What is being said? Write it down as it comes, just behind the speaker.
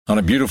On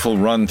a beautiful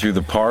run through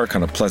the park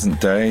on a pleasant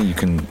day, you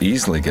can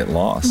easily get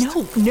lost.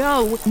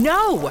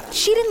 No!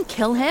 She didn't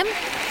kill him.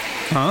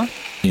 Huh?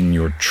 In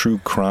your true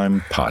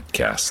crime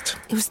podcast.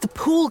 It was the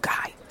pool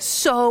guy.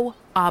 So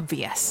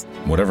obvious.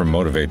 Whatever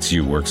motivates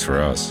you works for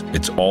us.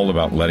 It's all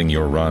about letting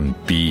your run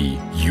be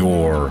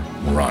your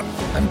run.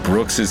 And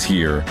Brooks is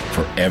here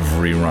for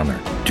every runner,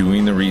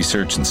 doing the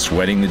research and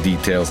sweating the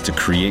details to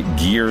create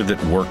gear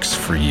that works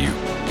for you.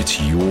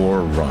 It's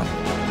your run.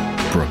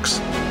 Brooks,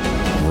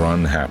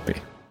 run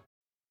happy.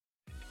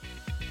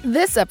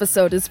 This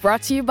episode is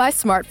brought to you by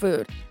Smart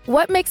Food.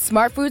 What makes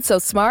Smart Food so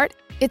smart?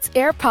 It's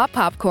air pop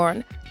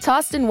popcorn,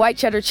 tossed in white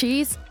cheddar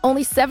cheese,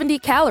 only 70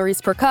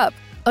 calories per cup,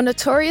 a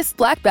notorious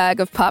black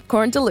bag of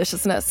popcorn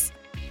deliciousness.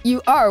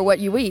 You are what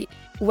you eat.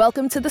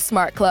 Welcome to the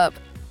Smart Club.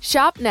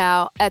 Shop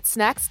now at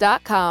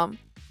snacks.com.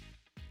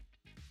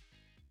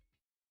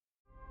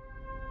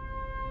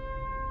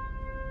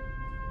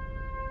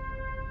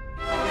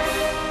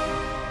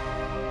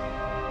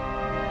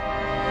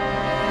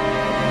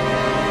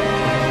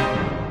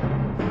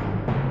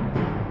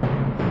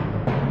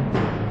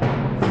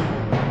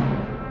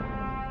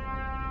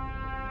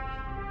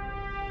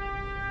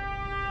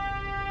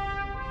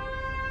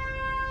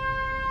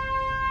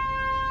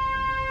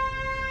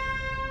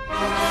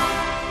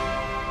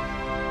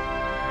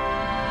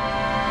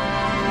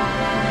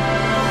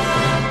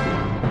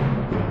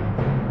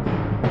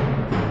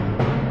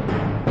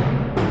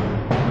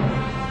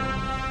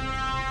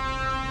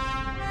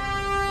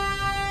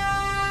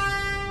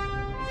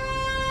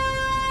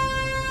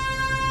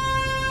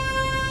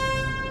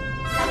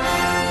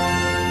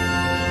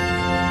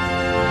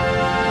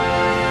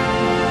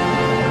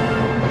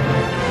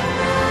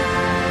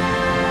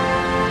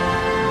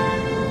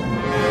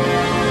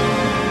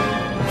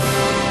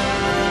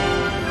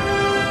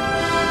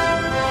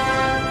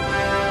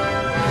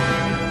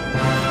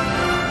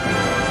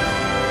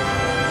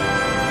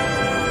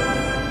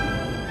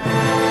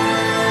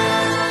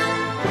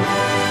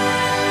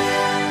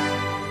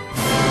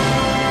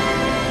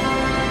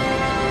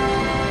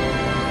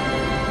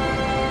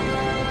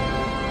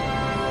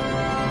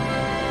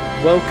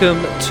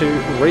 Welcome to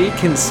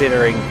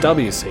Reconsidering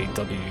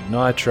WCW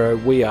Nitro.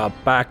 We are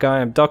back. I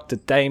am Dr.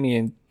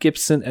 Damian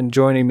Gibson, and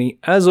joining me,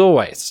 as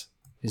always,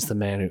 is the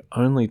man who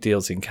only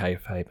deals in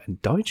Kayfabe.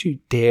 And don't you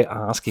dare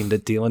ask him to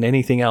deal in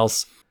anything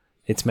else.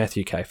 It's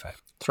Matthew Kayfabe.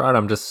 That's right.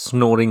 I'm just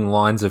snorting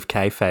lines of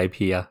Kayfabe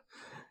here.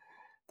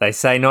 They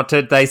say not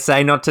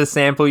to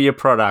sample your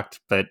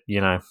product, but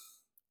you know,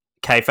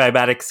 Kayfabe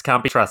addicts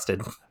can't be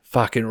trusted.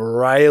 Fucking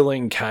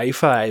railing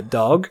Kayfabe,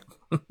 dog.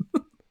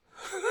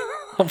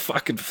 I'm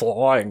fucking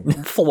flying.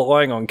 I'm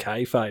flying on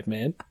Kayfabe,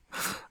 man.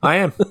 I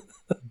am.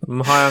 I'm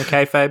high on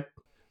Kayfabe.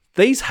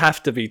 These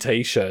have to be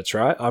t-shirts,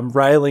 right? I'm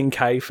railing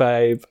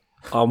Kayfabe.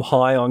 I'm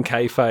high on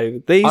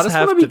Kayfabe. These I just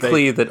have want to be be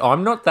clear that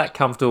I'm not that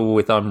comfortable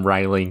with I'm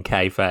railing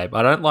Kayfabe.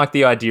 I don't like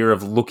the idea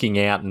of looking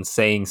out and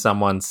seeing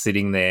someone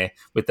sitting there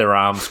with their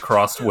arms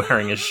crossed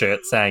wearing a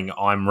shirt saying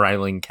I'm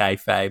railing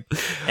Kayfabe.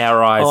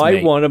 Our eyes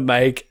I want to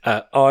make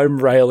a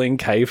I'm railing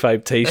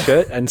Kayfabe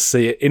t-shirt and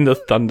see it in the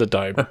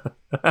Thunderdome.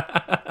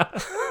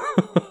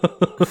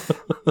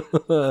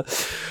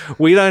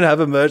 We don't have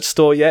a merch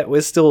store yet.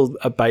 We're still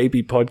a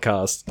baby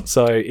podcast.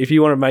 So if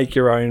you want to make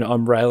your own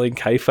I'm railing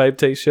Kayfabe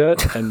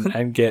t-shirt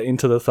and get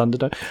into the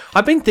Thunderdome.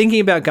 I've been thinking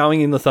about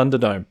going in the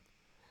Thunderdome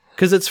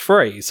because it's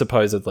free,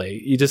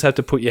 supposedly. You just have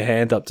to put your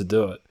hand up to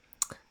do it.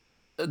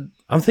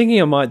 I'm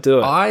thinking I might do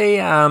it.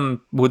 I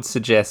would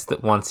suggest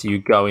that once you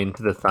go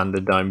into the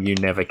Thunderdome, you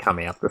never come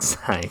out the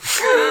same.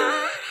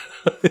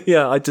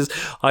 Yeah,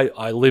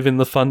 I live in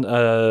the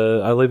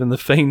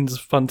Fiends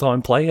Fun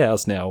Time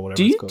Playhouse now, or whatever.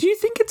 Do it's called. you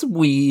think it's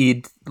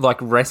weird, like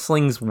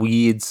wrestling's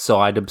weird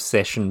side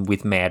obsession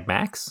with Mad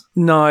Max?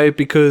 No,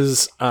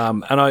 because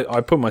and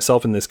I put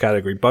myself in this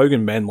category.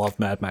 Bogan men love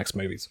Mad Max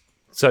movies.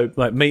 So,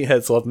 like,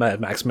 meatheads love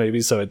Mad Max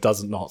movies, so it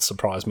does not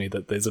surprise me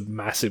that there's a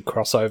massive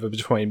crossover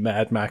between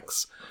Mad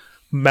Max,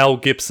 Mel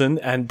Gibson,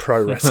 and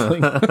pro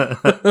wrestling.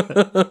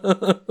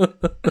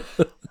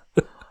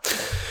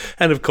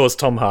 And, of course,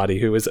 Tom Hardy,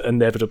 who is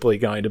inevitably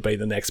going to be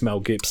the next Mel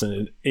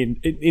Gibson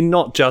in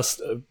not just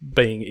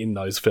being in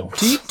those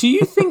films. Do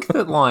you think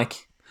that,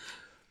 like...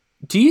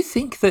 Do you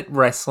think that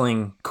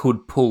wrestling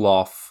could pull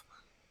off,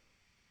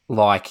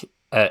 like,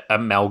 a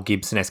Mel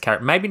Gibson-esque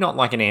character? Maybe not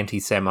like an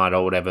anti-Semite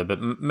or whatever, but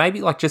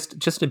maybe like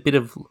just a bit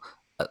of...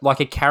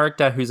 Like a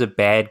character who's a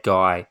bad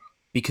guy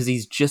because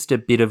he's just a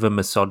bit of a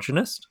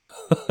misogynist?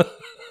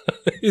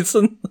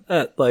 Isn't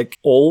that, like,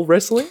 all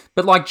wrestling?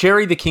 But like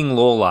Jerry the King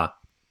Lawler...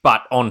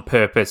 but on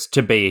purpose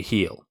to be a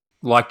heel.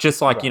 Like,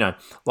 just like, right.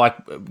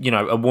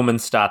 A woman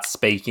starts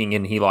speaking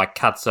and he, like,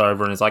 cuts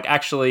over and is like,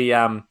 actually,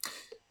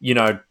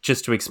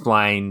 just to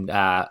explain,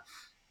 just,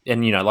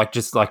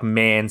 like,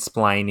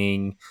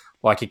 mansplaining,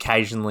 like,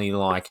 occasionally,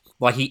 like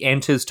he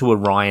enters to a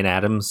Ryan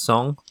Adams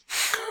song.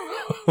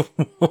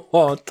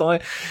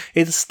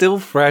 It's still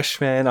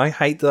fresh, man. I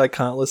hate that I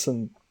can't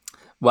listen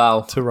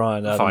to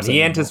Ryan Adams. Fine.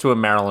 He enters to a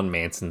Marilyn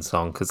Manson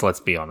song because, let's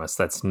be honest,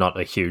 that's not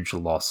a huge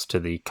loss to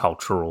the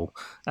cultural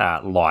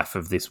life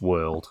of this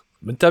world.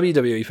 But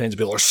WWE fans would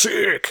be like,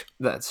 sick!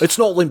 That's It's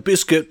not Limp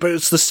Bizkit, but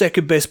it's the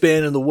second best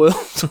band in the world.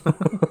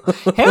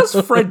 How's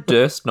Fred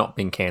Durst not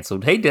been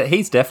cancelled?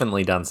 He's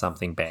definitely done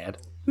something bad.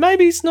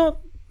 Maybe he's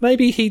not.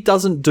 Maybe he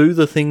doesn't do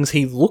the things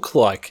he looks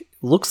like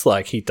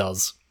he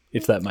does,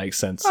 if that makes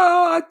sense.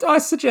 I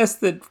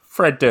suggest that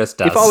Fred Durst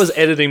does. If I was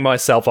editing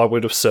myself, I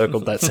would have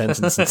circled that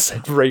sentence and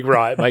said,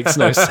 rewrite, makes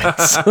no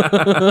sense.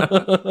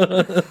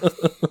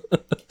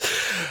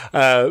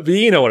 But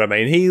you know what I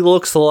mean. He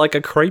looks like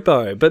a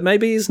creepo, but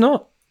maybe he's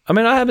not. I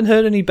mean, I haven't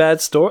heard any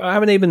bad story. I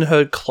haven't even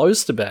heard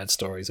close to bad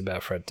stories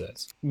about Fred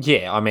Durst.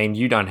 Yeah, I mean,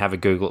 you don't have a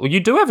Google... Well, you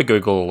do have a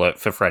Google alert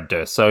for Fred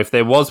Durst, so if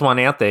there was one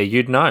out there,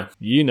 you'd know.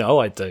 You know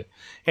I do.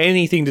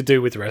 Anything to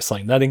do with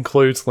wrestling. That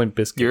includes Limp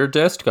Bizkit. You're a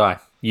Durst guy.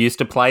 You used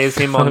to play as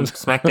him on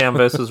SmackDown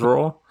versus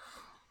Raw.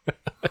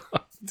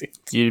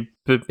 You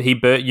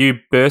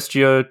burst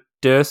your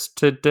Durst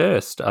to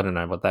Durst. I don't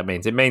know what that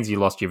means. It means you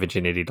lost your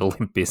virginity to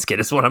Limp Bizkit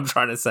is what I'm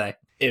trying to say.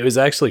 It was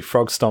actually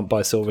Frog Stomp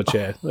by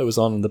Silverchair that was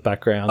on in the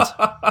background.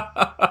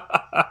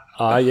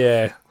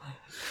 Yeah.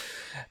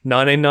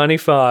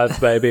 1995,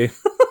 baby.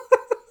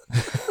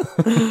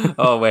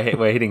 Oh,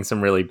 we're hitting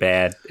some really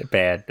bad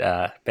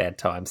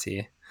times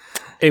here.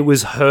 It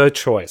was her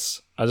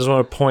choice. I just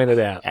want to point it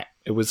out.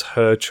 It was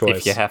her choice.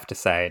 If you have to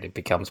say it, it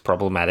becomes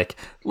problematic.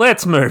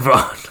 Let's move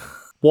on.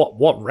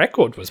 What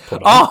record was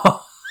put on?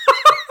 Oh,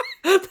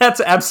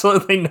 that's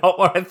absolutely not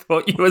what I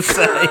thought you were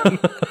saying.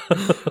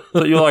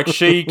 So you're like,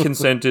 she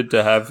consented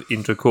to have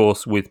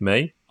intercourse with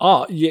me?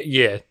 Oh,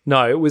 yeah.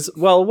 No, it was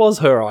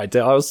her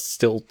idea. I was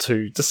still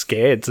too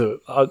scared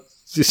to...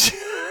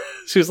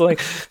 she was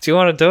like, do you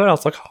want to do it? I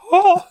was like,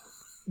 oh,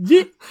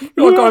 yeah.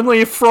 You're like,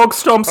 only if Frog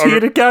Stomp's here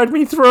to guide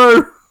me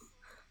through.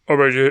 I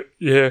mean,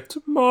 yeah.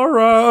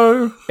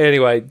 Tomorrow.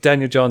 Anyway,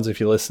 Daniel Johns, if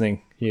you're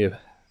listening, you're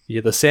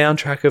the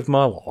soundtrack of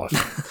my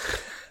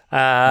life.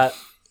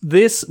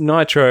 This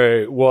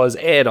Nitro was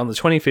aired on the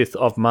 25th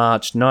of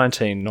March,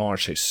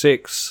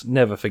 1996.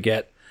 Never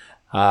forget.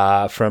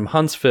 From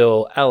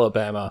Huntsville,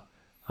 Alabama.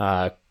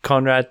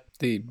 Conrad.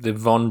 The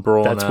Von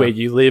Braun. That's where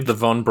you live. The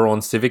Von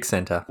Braun Civic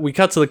Center. We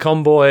cut to the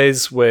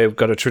Conboys. We've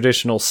got a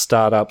traditional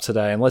startup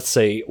today, and let's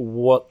see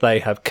what they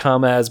have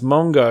come as.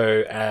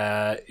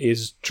 Mongo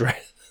is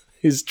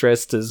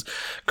dressed as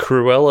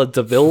Cruella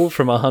DeVille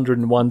from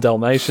 101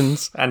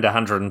 Dalmatians. And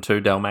 102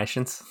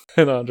 Dalmatians.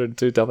 And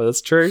 102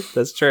 Dalmatians.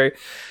 That's true.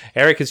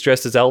 Eric is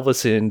dressed as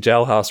Elvis in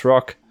Jailhouse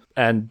Rock,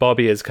 and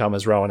Bobby has come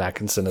as Rowan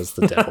Atkinson as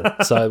the devil.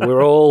 So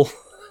we're all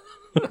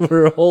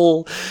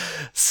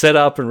set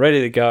up and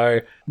ready to go.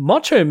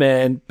 Macho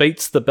Man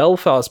beats the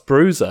Belfast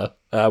Bruiser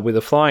with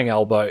a flying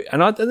elbow,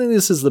 and I think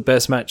this is the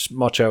best match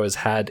Macho has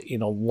had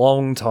in a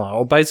long time,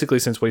 or basically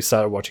since we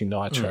started watching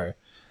Nitro.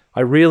 I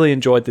really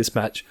enjoyed this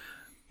match.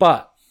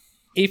 But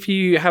if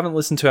you haven't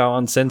listened to our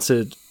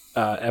uncensored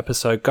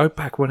episode, go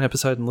back one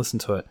episode and listen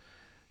to it.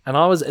 And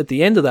I was at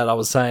the end of that, I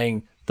was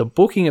saying the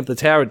booking of the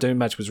Tower of Doom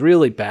match was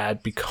really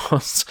bad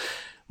because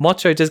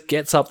Macho just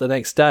gets up the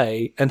next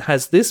day and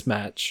has this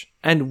match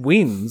and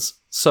wins.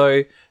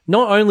 So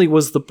not only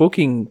was the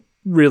booking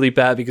really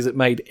bad because it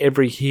made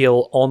every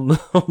heel on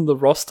the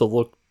roster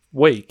look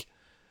weak,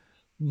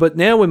 but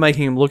now we're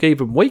making him look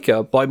even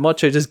weaker by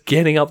Macho just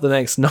getting up the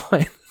next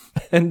night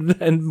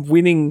and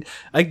winning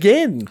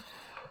again.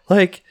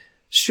 Like,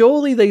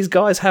 surely these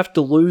guys have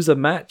to lose a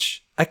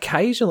match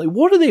occasionally.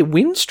 What are their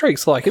win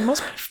streaks like? It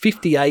must be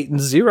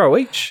 58-0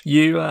 each.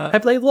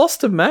 Have they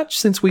lost a match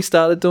since we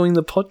started doing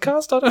the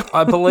podcast?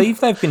 I believe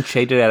they've been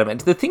cheated out of it.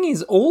 The thing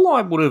is, all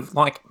I would have,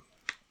 like,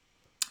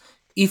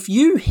 if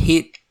you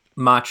hit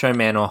Macho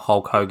Man or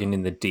Hulk Hogan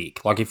in the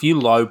dick, like, if you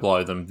low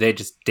blow them, they're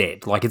just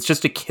dead. Like, it's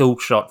just a kill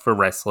shot for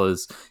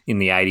wrestlers in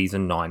the 80s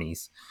and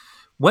 90s.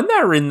 When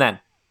they were in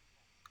that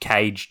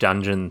cage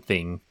dungeon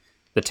thing,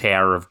 the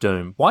Tower of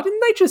Doom, why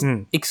didn't they just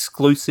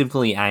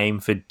exclusively aim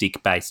for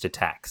dick-based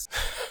attacks?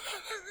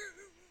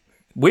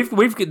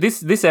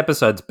 This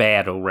episode's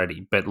bad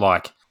already, but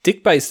like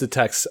Dick-Based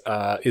Attacks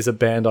is a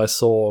band I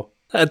saw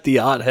at the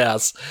Art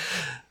House.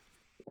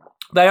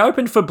 They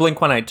opened for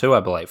Blink-182, I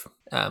believe.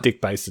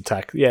 Dick-Based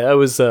Attack. Yeah, that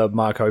was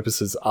Mark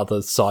Opus's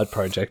other side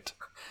project.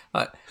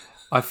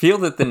 I feel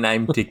that the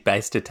name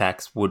Dick-Based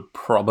Attacks would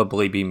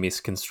probably be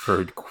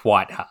misconstrued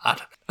quite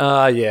hard.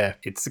 Yeah.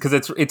 It's because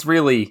it's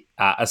really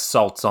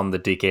assaults on the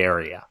dick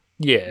area.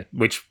 Yeah.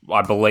 Which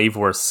I believe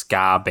were a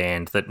ska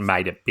band that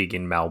made it big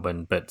in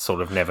Melbourne, but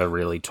sort of never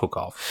really took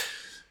off.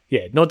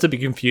 Yeah, not to be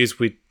confused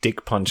with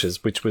Dick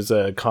Punches, which was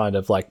a kind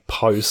of like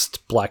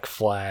post-Black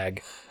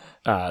Flag,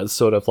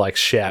 sort of like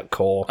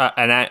shoutcore.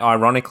 And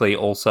ironically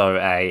also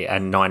a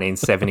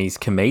 1970s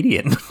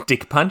comedian,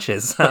 Dick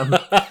Punches.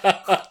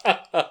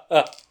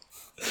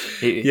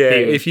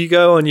 If you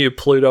go on your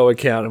Pluto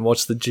account and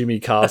watch the Jimmy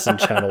Carson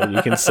channel,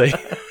 you can see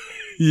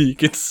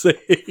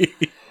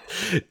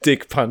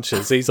Dick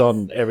Punches. He's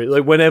on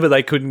whenever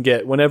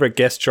a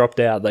guest dropped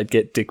out, they'd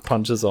get Dick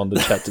Punches on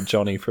to chat to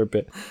Johnny for a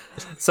bit.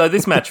 So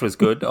this match was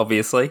good,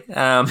 obviously.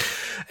 It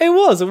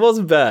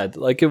wasn't bad.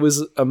 Like, it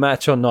was a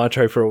match on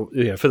Nitro for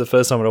the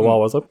first time in a while.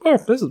 I was like, oh,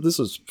 this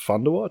is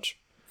fun to watch.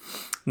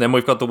 And then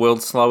we've got the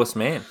world's slowest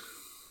man.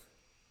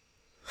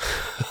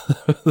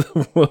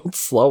 The world's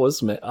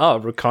slowest man. Oh,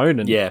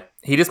 Reconan. Yeah,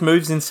 he just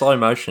moves in slow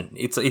motion.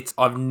 It's.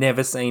 I've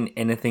never seen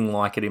anything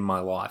like it in my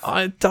life.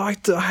 I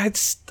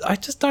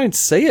just don't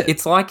see it.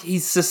 It's like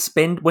he's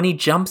when he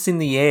jumps in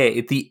the air.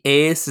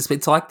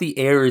 It's like the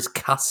air is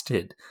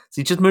custard.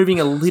 So he's just moving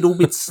a little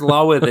bit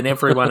slower than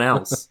everyone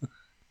else.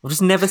 I've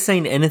just never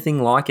seen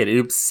anything like it. It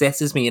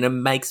obsesses me and it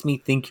makes me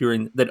think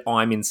that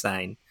I'm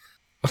insane.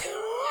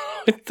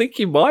 I think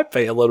you might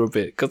be a little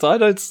bit because I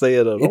don't see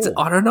it at all.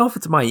 I don't know if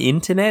it's my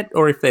internet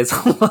or if there's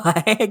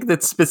lag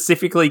that's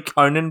specifically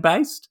Conan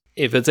based.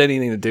 If it's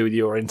anything to do with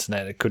your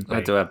internet, it could be.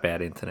 I do have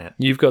bad internet.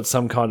 You've got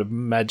some kind of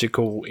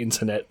magical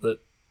internet that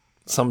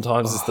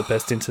sometimes is the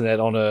best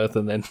internet on earth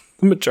and then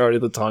the majority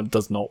of the time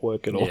does not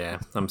work at all. Yeah,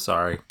 I'm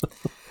sorry.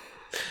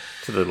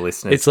 To the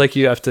listeners. It's like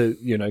you have to,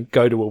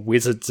 go to a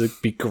wizard to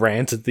be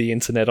granted the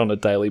internet on a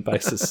daily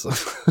basis.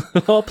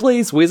 Oh,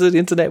 please,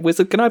 internet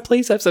wizard, can I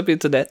please have some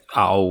internet?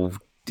 Oh,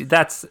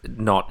 that's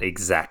not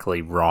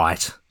exactly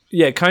right.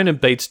 Yeah, Conan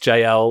beats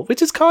JL,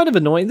 which is kind of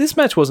annoying. This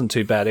match wasn't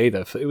too bad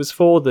either. It was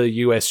for the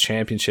US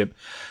Championship.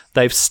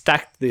 They've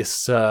stacked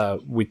this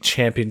with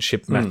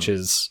championship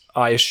matches.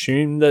 I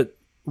assume that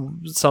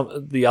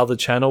the other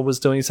channel was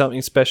doing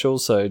something special,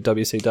 so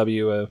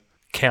WCW are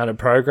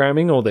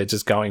counter-programming, or they're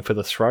just going for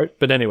the throat.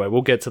 But anyway,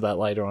 we'll get to that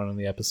later on in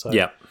the episode.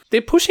 Yeah.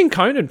 They're pushing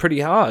Conan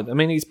pretty hard. I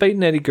mean, he's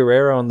beaten Eddie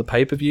Guerrero on the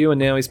pay-per-view, and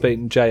now he's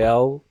beaten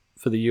JL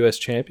for the US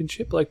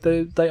Championship. Like,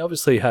 they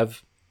obviously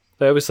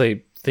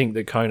think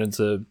that Conan's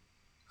a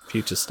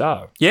future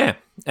star. Yeah,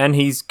 and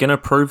he's going to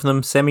prove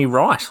them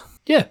semi-right.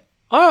 Yeah.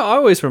 I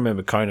always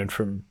remember Conan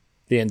from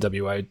the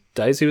NWO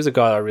days. He was a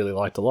guy I really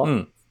liked a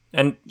lot.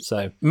 And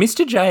so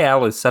Mr.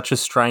 JL is such a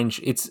strange...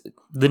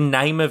 the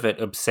name of it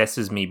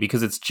obsesses me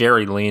because it's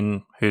Jerry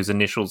Lynn, whose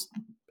initials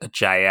are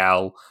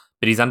JL,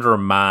 but he's under a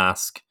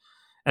mask,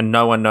 and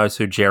no one knows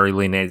who Jerry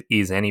Lynn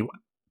is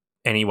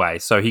anyway.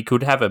 So he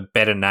could have a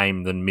better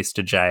name than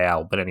Mr.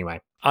 JL, but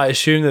anyway. I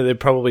assume that they're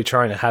probably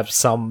trying to have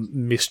some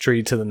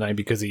mystery to the name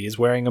because he is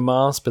wearing a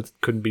mask, but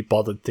couldn't be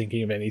bothered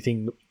thinking of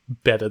anything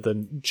better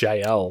than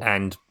JL.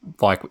 And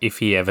like, if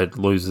he ever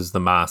loses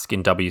the mask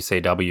in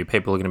WCW,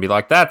 people are going to be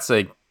like, that's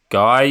a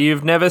guy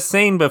you've never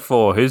seen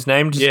before who's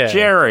named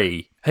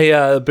Jerry.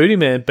 Hey, Booty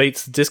Man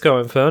beats Disco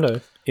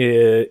Inferno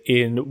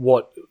in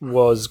what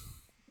was...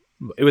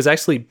 It was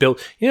actually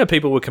built...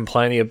 people were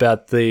complaining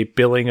about the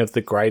billing of the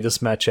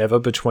greatest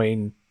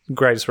wrestling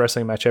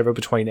match ever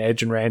between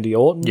Edge and Randy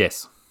Orton.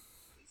 Yes.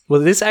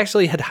 Well, this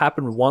actually had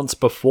happened once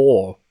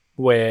before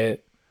where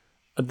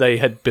they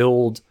had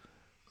billed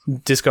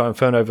Disco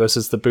Inferno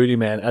versus the Booty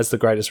Man as the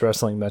greatest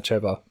wrestling match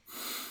ever.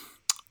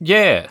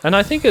 Yeah. And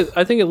I think it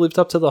lived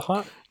up to the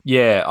hype.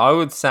 Yeah, I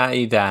would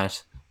say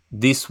that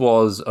this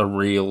was a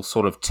real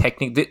sort of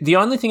technique. The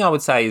only thing I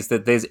would say is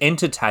that there's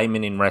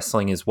entertainment in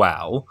wrestling as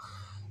well,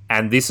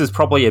 and this is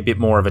probably a bit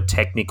more of a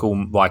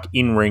technical, like,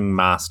 in-ring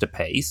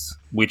masterpiece,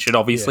 which it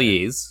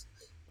obviously is,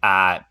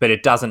 but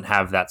it doesn't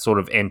have that sort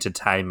of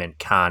entertainment,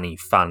 carny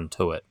fun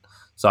to it.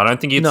 So I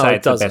don't think you'd say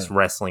it's the best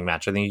wrestling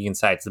match. I think you can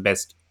say it's the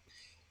best,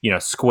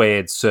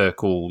 squared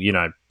circle,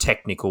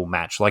 technical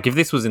match. Like, if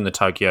this was in the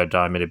Tokyo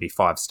Dome, it'd be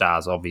 5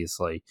 stars,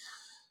 obviously.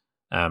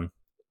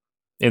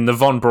 In the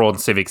Von Braun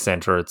Civic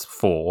Center, it's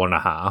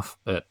 4.5.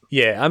 But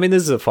yeah, I mean,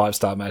 this is a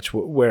 5-star match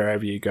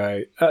wherever you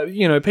go.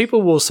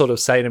 People will sort of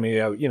say to me,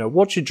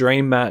 what's your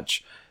dream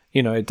match?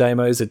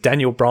 Damo, is it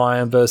Daniel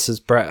Bryan versus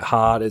Bret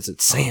Hart? Is it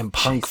CM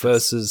Punk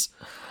versus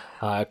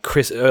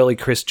early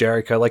Chris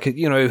Jericho? Like,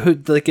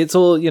 who? Like, it's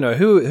all,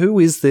 who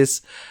is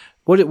this?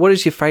 What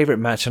is your favorite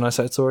match? And I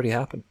say, it's already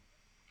happened.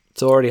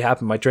 It's already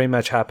happened. My dream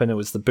match happened. It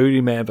was the Booty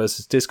Man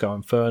versus Disco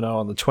Inferno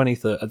on the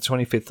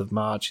 25th of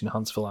March in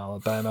Huntsville,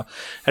 Alabama.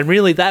 And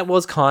really, that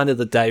was kind of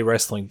the day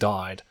wrestling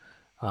died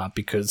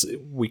because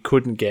we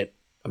couldn't get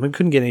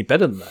any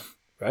better than that,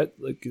 right?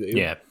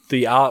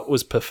 The art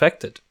was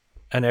perfected,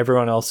 and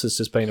everyone else has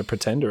just been a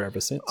pretender ever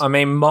since. I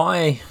mean,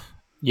 my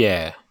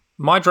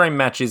dream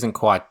match isn't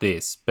quite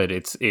this, but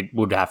it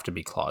would have to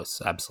be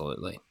close,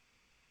 absolutely.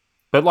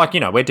 But,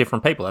 we're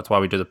different people. That's why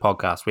we do the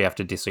podcast. We have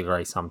to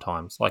disagree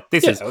sometimes.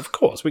 Of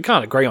course. We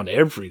can't agree on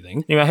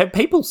everything. Have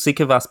people sick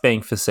of us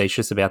being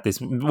facetious about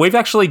this? We've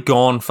actually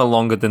gone for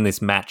longer than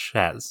this match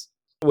has.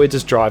 We're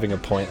just driving a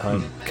point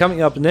home.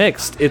 Coming up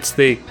next, it's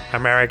the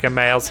American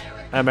Males.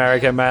 I'll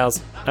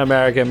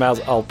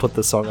put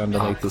the song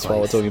underneath this while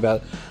we're talking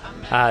about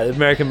it.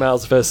 American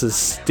Males versus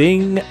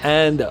Sting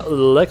and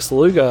Lex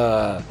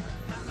Luger.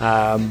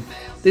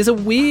 There's a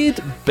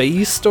weird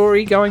B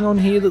story going on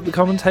here that the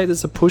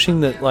commentators are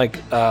pushing that,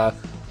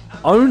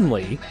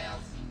 only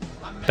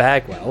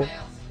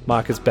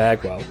Marcus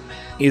Bagwell,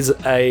 is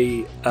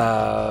a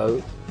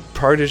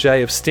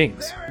protege of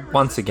Sting's.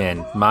 Once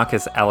again,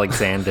 Marcus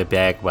Alexander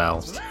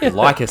Bagwell,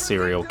 like a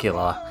serial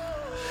killer.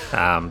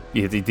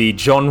 The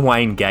John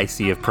Wayne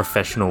Gacy of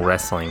professional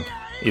wrestling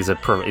is a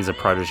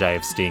protege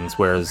of Sting's,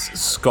 whereas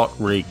Scott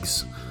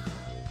Riggs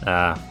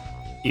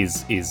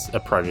is a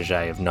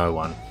protege of no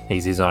one.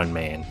 He's his own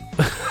man.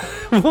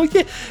 Well,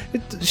 yeah,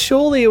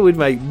 surely it would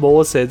make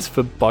more sense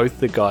for both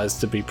the guys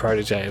to be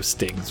protege of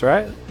Sting's,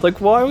 right?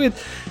 Like, why would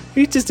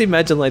you just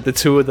imagine like the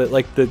two of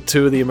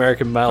the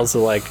American males are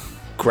like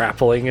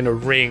grappling in a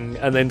ring,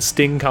 and then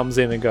Sting comes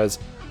in and goes,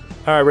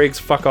 "All right, Riggs,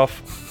 fuck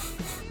off."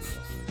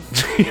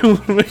 You know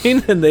what I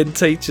mean? And then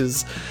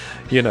teaches,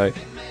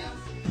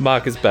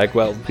 Marcus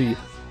Bagwell the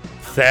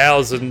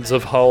thousands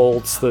of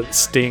holds that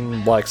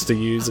Sting likes to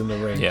use in the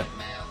ring. Yeah,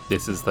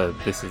 this is the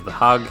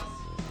hug.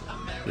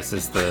 This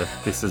is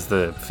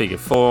the figure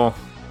four.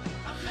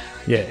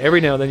 Yeah,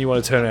 every now and then you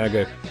want to turn around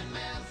and go,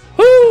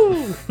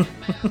 woo!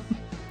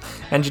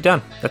 And you're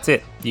done. That's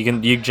it.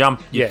 You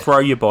jump, throw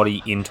your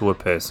body into a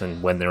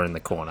person when they're in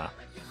the corner.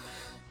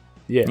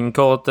 Yeah. You can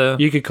call it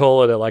You could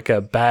call it like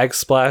a bag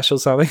splash or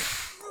something.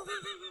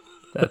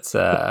 That's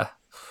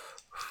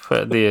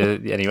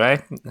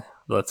anyway,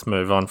 let's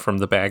move on from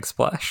the bag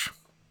splash.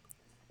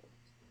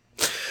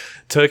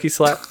 Turkey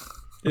slap,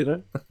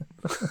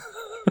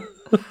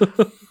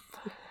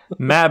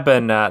 Mab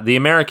and the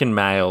American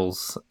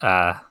males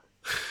are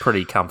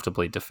pretty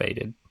comfortably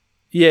defeated.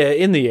 Yeah,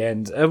 in the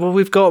end. Well,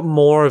 we've got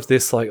more of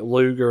this, like,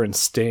 Luger and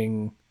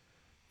Sting.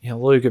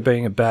 Luger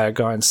being a bad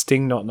guy and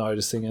Sting not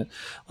noticing it.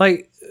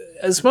 Like,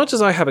 as much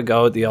as I have a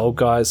go at the old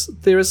guys,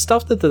 there is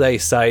stuff that they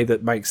say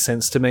that makes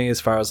sense to me as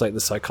far as, like, the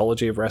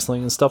psychology of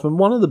wrestling and stuff. And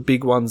one of the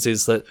big ones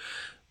is that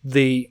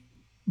the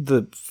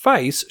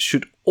face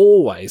should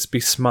always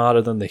be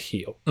smarter than the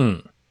heel.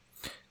 Mm.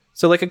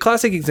 So, like, a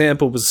classic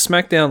example was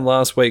SmackDown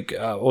last week, the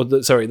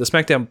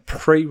SmackDown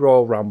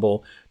pre-Royal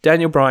Rumble.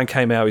 Daniel Bryan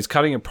came out, he's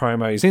cutting a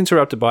promo, he's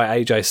interrupted by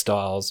AJ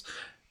Styles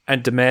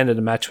and demanded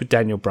a match with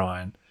Daniel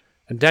Bryan.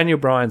 And Daniel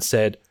Bryan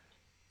said,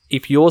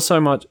 if you're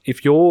so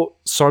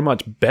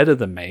much better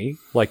than me,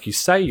 like you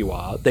say you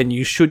are, then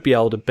you should be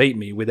able to beat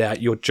me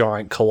without your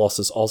giant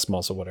Colossus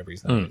Osmos or whatever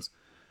his name is.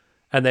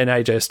 And then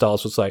AJ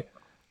Styles was like,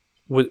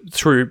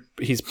 through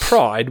his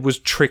pride, was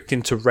tricked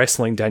into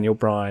wrestling Daniel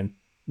Bryan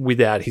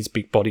without his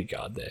big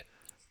bodyguard there.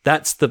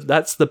 That's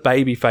the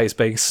baby face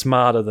being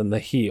smarter than the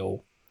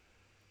heel.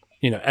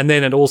 And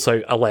then it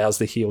also allows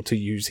the heel to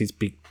use his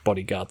big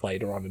bodyguard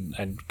later on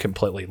and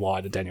completely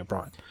lie to Daniel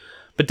Bryan.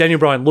 But Daniel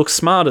Bryan looks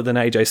smarter than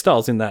AJ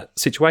Styles in that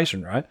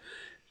situation, right?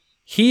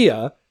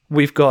 Here,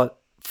 we've got,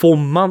 for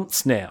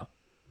months now,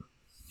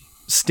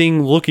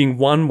 Sting looking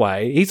one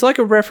way. He's like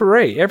a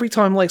referee. Every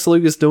time Lex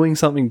Luger's doing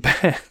something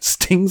bad,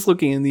 Sting's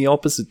looking in the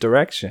opposite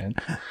direction.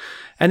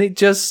 And it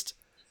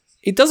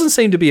doesn't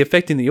seem to be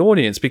affecting the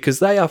audience because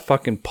they are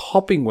fucking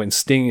popping when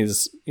Sting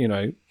is,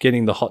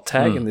 getting the hot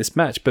tag in this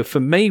match. But for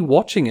me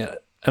watching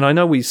it, and I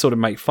know we sort of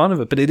make fun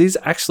of it, but it is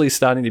actually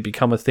starting to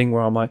become a thing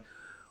where I'm like,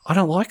 I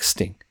don't like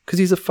Sting because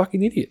he's a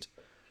fucking idiot.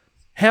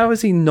 How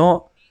is he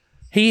not?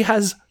 He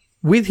has,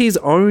 with his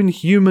own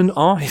human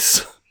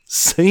eyes,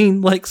 seen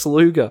Lex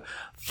Luger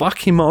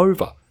fuck him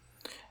over.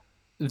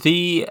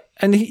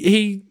 And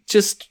he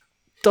just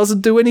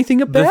doesn't do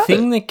anything about it. The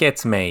thing that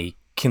gets me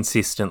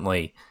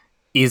consistently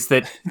is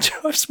that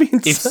drives me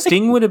insane. If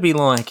Sting were to be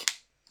like,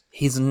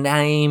 his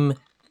name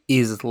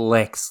is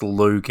Lex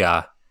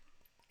Luger,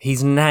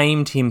 he's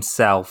named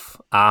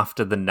himself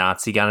after the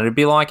Nazi gun, it'd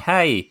be like,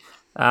 hey,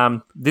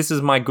 this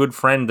is my good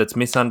friend that's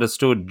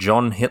misunderstood,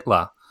 John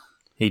Hitler.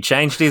 He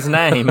changed his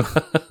name.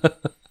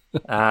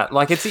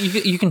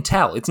 You can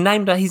tell. He's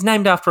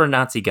named after a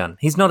Nazi gun.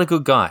 He's not a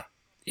good guy.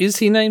 Is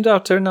he named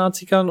after a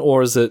Nazi gun,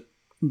 or is it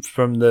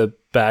from the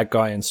bad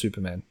guy in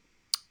Superman?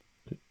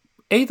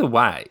 Either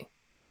way.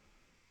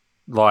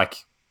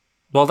 That's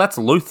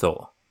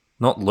Luthor,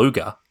 not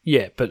Luger.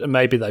 Yeah, but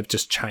maybe they've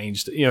just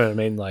changed it. You know what I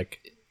mean?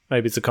 Like,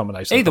 maybe it's a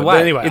combination. Either way,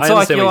 anyway, it's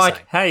like you're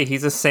like, hey,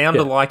 he's a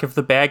sound-alike of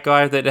the bad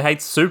guy that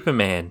hates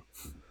Superman.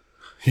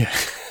 Yeah.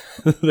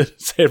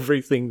 That's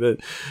everything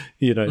that,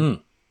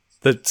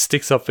 that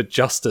sticks up for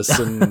justice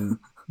and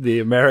the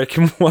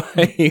American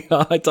way.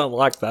 I don't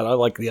like that. I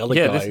like the other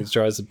guy who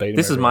tries to beat him.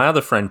 This is my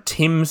other friend,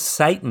 Tim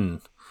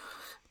Satan.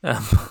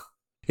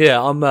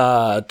 Yeah, I'm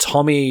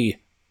Tommy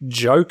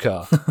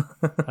Joker,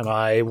 and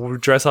I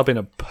dress up in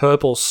a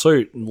purple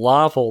suit and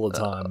laugh all the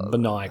time,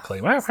 maniacally.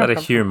 Is that a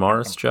Hugh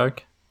Morris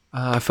joke?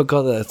 I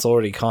forgot that it's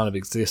already kind of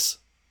exists.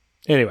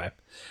 Anyway,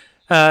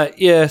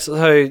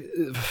 so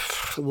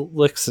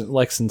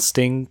Lex and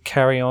Sting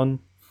carry on.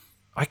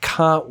 I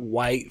can't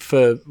wait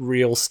for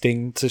real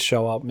Sting to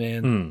show up,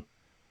 man.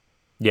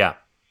 Yeah.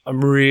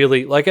 I'm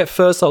really, at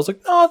first I was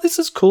like, oh, this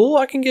is cool.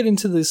 I can get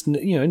into this,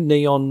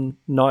 neon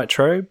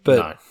Nitro,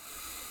 but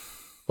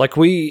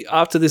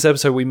after this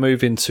episode, we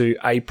move into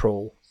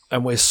April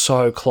and we're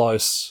so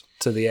close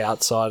to the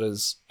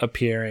Outsiders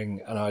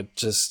appearing, and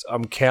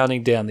I'm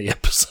counting down the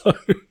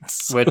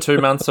episodes. We're 2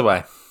 months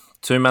away.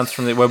 2 months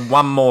from we're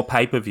one more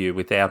pay-per-view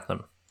without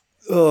them.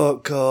 Oh,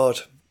 God.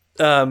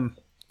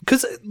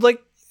 Because,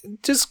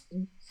 just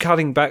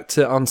cutting back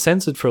to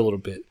Uncensored for a little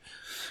bit,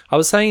 I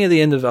was saying at the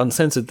end of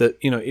Uncensored that,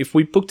 if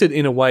we booked it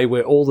in a way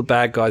where all the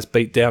bad guys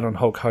beat down on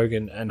Hulk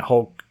Hogan and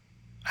Hulk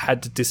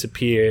had to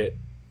disappear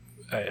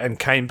and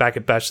came back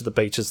at Bash at the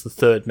Beach as the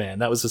third man,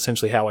 that was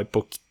essentially how I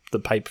booked the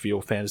pay-per-view,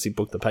 or fantasy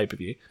booked the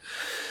pay-per-view.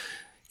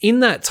 in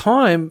that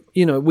time,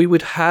 we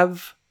would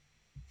have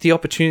the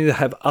opportunity to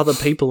have other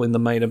people in the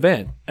main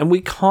event. And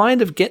we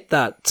kind of get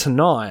that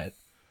tonight,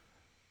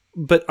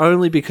 but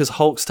only because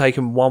Hulk's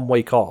taken 1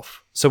 week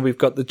off. So we've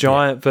got the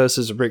Giant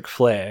versus Ric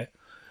Flair.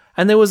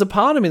 And there was a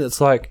part of me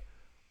that's like,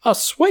 oh,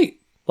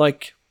 sweet.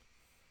 Like,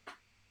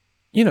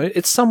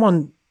 it's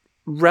someone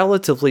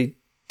relatively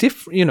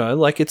different,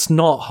 like it's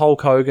not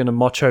Hulk Hogan and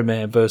Macho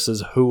Man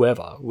versus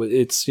whoever.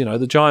 It's,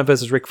 the Giant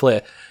versus Ric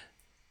Flair.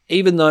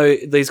 Even though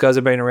these guys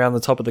have been around the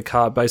top of the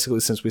card basically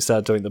since we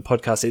started doing the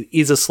podcast, it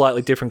is a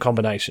slightly different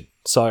combination.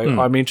 So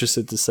I'm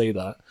interested to see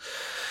that.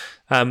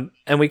 And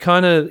we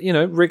kind of,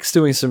 Rick's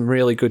doing some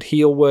really good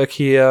heel work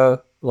here,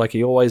 like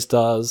he always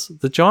does.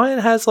 The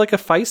Giant has like a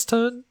face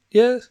turn,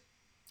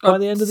 by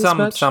the end of this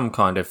match? Some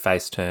kind of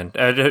face turn.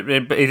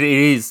 It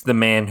is the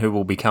man who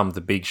will become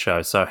the Big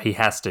Show, so he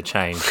has to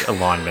change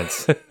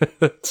alignments.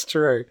 That's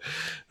true.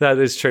 That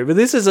is true. But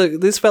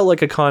this felt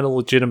like a kind of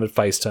legitimate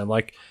face turn.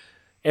 Like,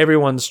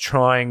 everyone's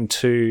trying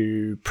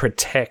to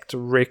protect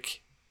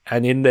Rick,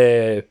 and in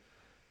their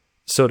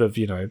sort of,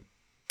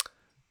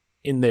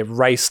 in their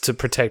race to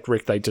protect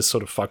Rick, they just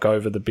sort of fuck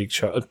over the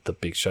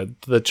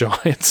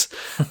Giants.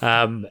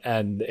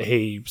 And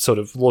he sort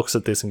of looks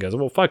at this and goes,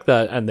 well, fuck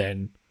that, and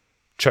then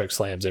choke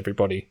slams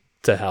everybody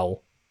to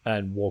hell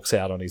and walks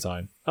out on his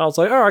own. I was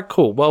like, all right,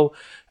 cool. Well,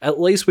 at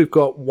least we've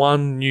got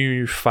one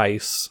new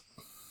face.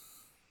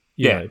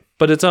 Yeah.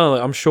 But it's only,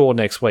 I'm sure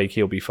next week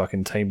he'll be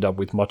fucking teamed up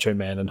with Macho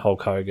Man and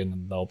Hulk Hogan,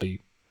 and they'll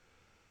be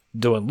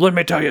doing, let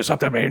me tell you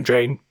something, Mean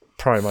Gene,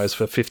 promos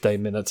for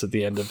 15 minutes at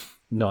the end of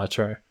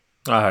Nitro.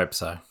 I hope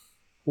so.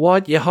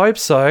 What? You hope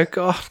so?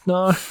 God,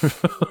 no.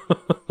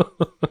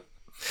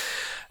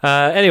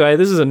 Anyway,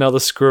 this is another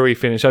screwy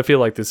finish. I feel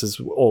like this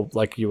is all,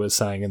 like you were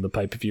saying in the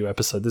pay-per-view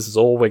episode, this is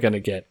all we're going to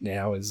get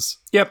now is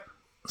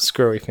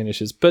screwy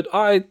finishes. But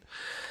I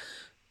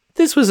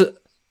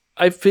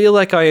feel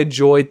like I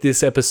enjoyed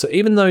this episode.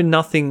 Even though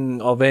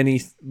nothing of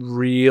any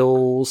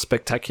real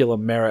spectacular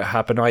merit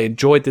happened, I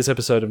enjoyed this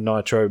episode of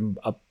Nitro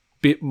a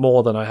bit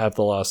more than I have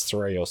the last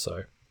 3 or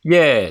so.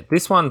 Yeah,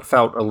 this one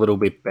felt a little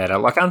bit better.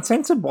 Like,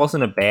 Uncensored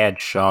wasn't a bad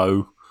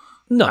show.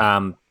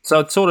 No. So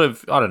it's sort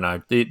of, I don't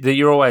know,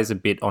 you're always a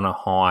bit on a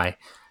high.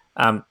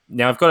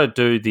 Now, I've got to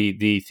do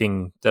the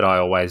thing that I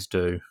always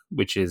do,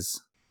 which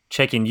is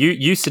check in.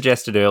 You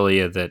suggested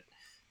earlier that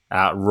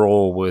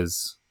Raw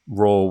was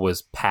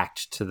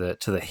packed to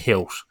the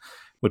hilt,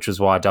 which was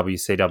why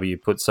WCW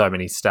put so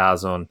many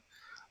stars on.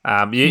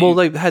 Well,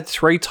 they had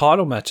 3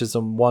 title matches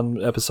on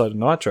one episode of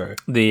Nitro.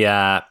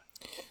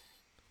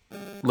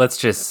 Let's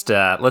just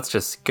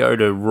go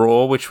to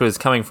Raw, which was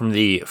coming from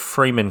the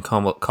Freeman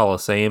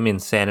Coliseum in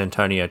San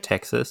Antonio,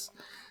 Texas.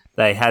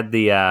 They had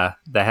the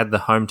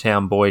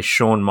hometown boy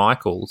Shawn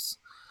Michaels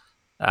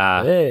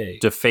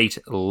defeat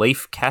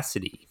Leif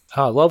Cassidy.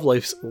 Oh, I love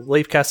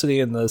Leif Cassidy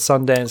and the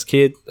Sundance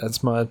Kid.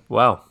 That's one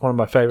of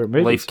my favorite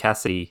movies. Leif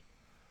Cassidy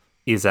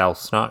is Al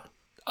Snow.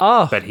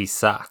 Oh. But he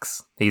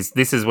sucks.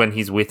 This is when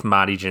he's with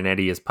Marty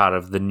Jannetty as part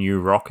of the New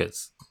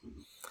Rockers.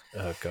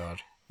 Oh,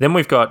 God. Then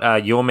we've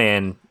got your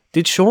man.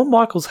 Did Shawn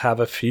Michaels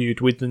have a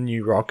feud with the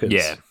New Rockers?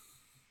 Yeah.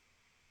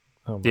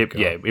 Oh my God.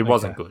 Yeah, it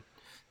wasn't good.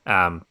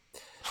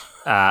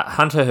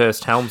 Hunter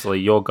Hearst Helmsley,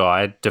 your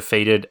guy,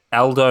 defeated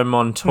Aldo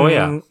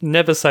Montoya.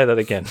 Never say that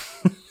again.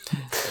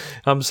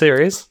 I'm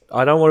serious.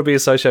 I don't want to be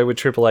associated with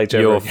Triple H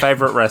ever Your again.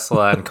 favourite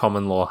wrestler and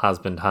common law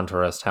husband,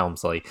 Hunter Hearst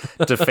Helmsley,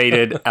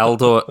 defeated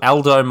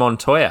Aldo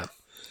Montoya.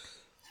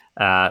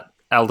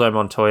 Aldo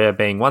Montoya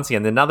being, once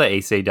again, another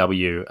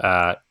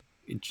ECW.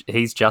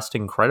 He's just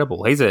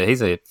incredible. He's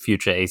a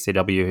future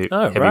ECW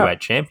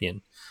heavyweight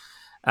champion.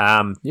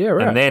 And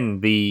then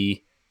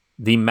the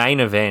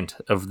main event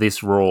of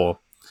this Raw,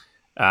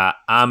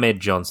 Ahmed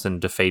Johnson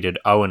defeated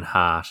Owen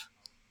Hart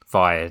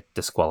via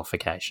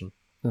disqualification.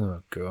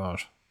 Oh,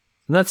 God.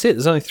 And that's it.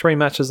 There's only 3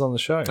 matches on the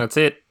show. That's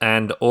it.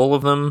 And all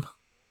of them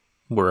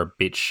were a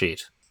bit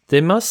shit.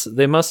 There must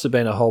have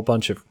been a whole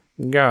bunch of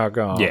going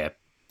Raw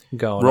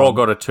on.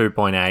 got a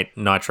 2.8.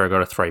 Nitro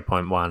got a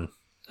 3.1.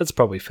 That's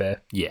probably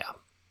fair. Yeah.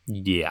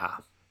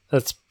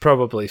 That's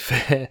probably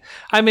fair.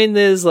 I mean,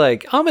 there's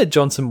like, Ahmed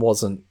Johnson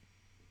wasn't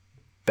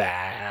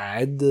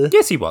bad.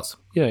 Yes, he was.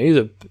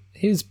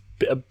 He's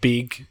a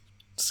big,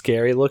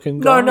 scary looking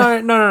guy.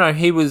 No.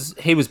 He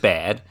was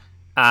bad.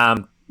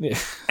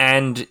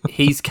 And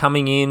he's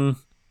coming in.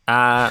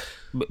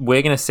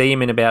 We're going to see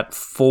him in about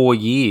 4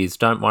 years.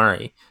 Don't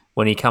worry.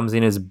 When he comes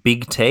in as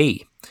Big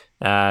T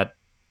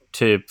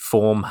to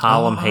form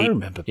Harlem Heat. I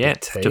remember Big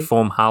T. To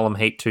form Harlem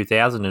Heat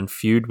 2000 and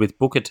feud with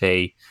Booker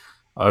T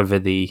over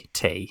the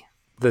T.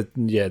 The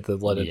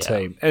letter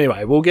T.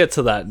 Anyway, we'll get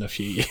to that in a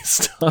few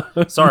years'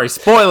 time. Sorry,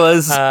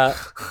 spoilers.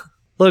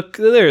 Look,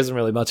 there isn't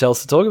really much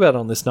else to talk about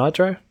on this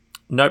Nitro.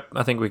 Nope,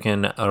 I think we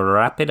can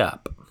wrap it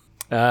up.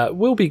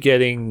 We'll be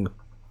getting,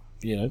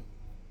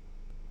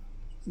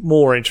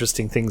 more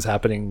interesting things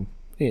happening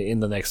in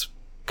the next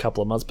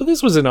couple of months. But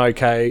this was an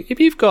okay. If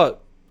you've got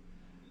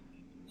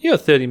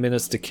 30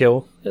 minutes to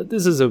kill,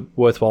 this is a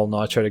worthwhile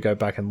Nitro to go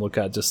back and look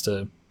at just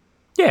to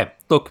Yeah,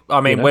 look,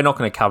 I mean, we're not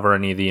going to cover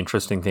any of the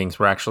interesting things.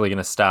 We're actually going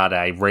to start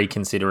a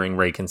Reconsidering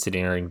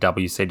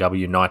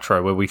WCW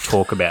Nitro where we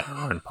talk about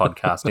our own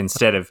podcast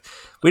instead of...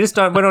 we're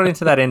not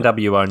into that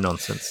NWO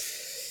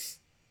nonsense.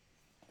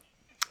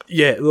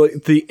 Yeah,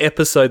 look, the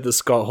episode that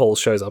Scott Hall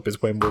shows up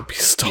is when we'll be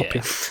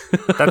stopping.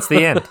 Yeah. That's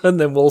the end. and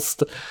then we'll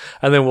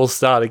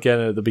start again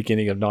at the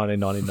beginning of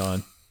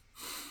 1999.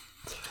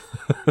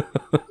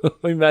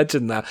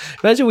 Imagine that.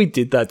 Imagine we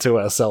did that to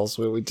ourselves,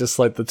 where we just,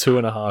 like, the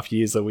 2.5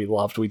 years that we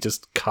loved, we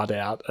just cut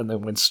out and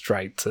then went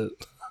straight to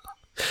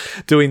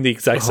doing the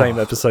exact same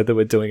episode that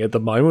we're doing at the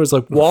moment. It was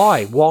like,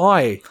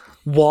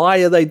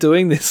 why are they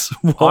doing this?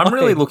 Why? I'm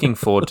really looking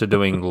forward to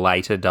doing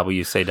later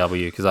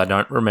WCW because I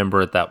don't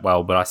remember it that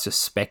well, but I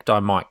suspect I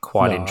might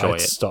quite enjoy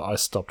it. I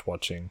stopped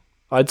watching.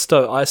 I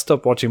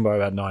stopped watching by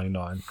about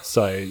 99,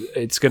 so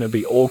it's going to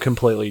be all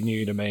completely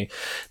new to me.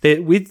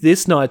 With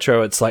this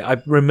Nitro, it's like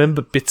I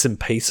remember bits and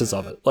pieces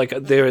of it. Like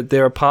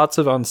there are parts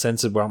of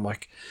Uncensored where I'm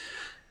like,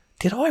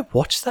 did I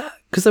watch that?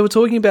 Because they were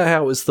talking about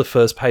how it was the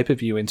first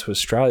pay-per-view into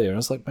Australia, and I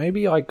was like,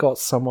 maybe I got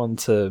someone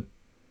to,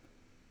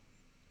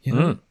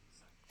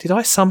 did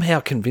I somehow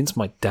convince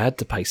my dad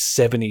to pay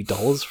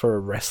 $70 for a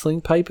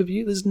wrestling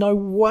pay-per-view? There's no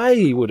way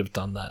he would have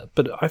done that,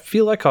 but I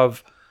feel like I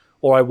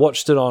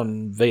watched it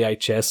on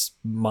VHS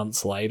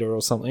months later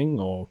or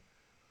something, or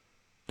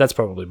that's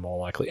probably more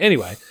likely.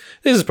 Anyway,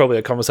 this is probably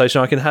a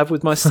conversation I can have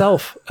with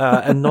myself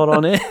and not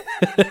on air.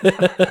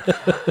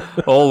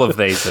 All of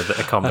these are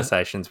the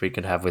conversations we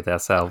can have with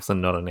ourselves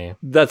and not on air.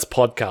 That's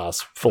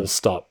podcasts, full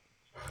stop.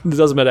 It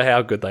doesn't matter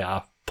how good they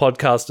are.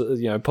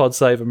 Podcast, Pod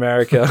Save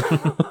America.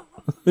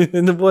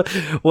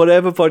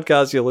 Whatever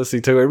podcast you're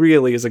listening to, it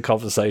really is a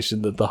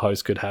conversation that the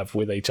host could have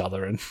with each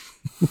other, and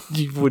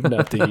you wouldn't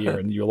have to hear,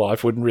 and your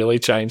life wouldn't really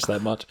change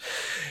that much.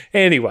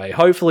 Anyway,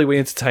 hopefully we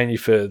entertain you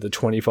for the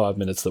 25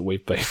 minutes that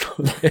we've been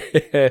on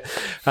there.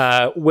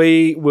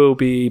 We will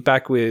be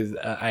back with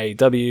a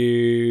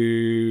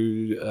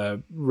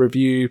W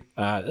review.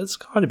 It's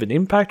kind of an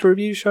Impact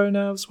review show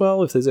now as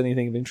well, if there's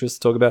anything of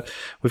interest to talk about.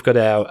 We've got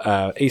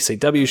our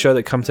ECW show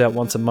that comes out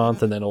once a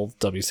month, and then all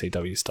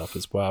WCW stuff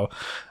as well.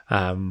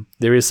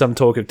 There is some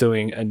talk of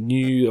doing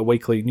a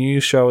weekly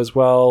news show as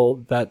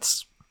well.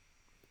 That's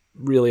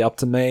really up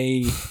to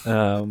me.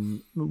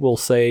 We'll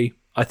see.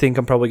 I think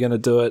I'm probably going to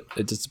do it.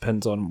 It just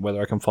depends on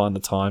whether I can find the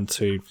time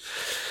to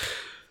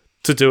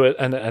do it,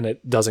 and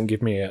it doesn't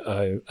give me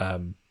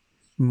a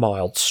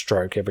mild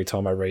stroke every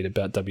time I read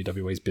about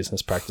WWE's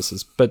business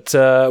practices. But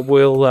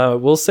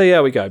we'll see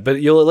how we go.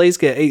 But you'll at least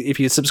get, if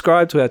you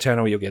subscribe to our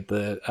channel, you'll get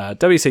the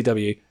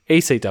WCW,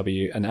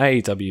 ECW, and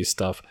AEW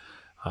stuff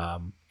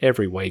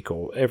every week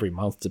or every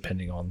month,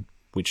 depending on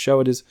which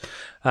show it is.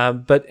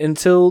 But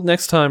until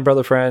next time,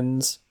 brother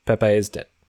friends, Pepe is dead.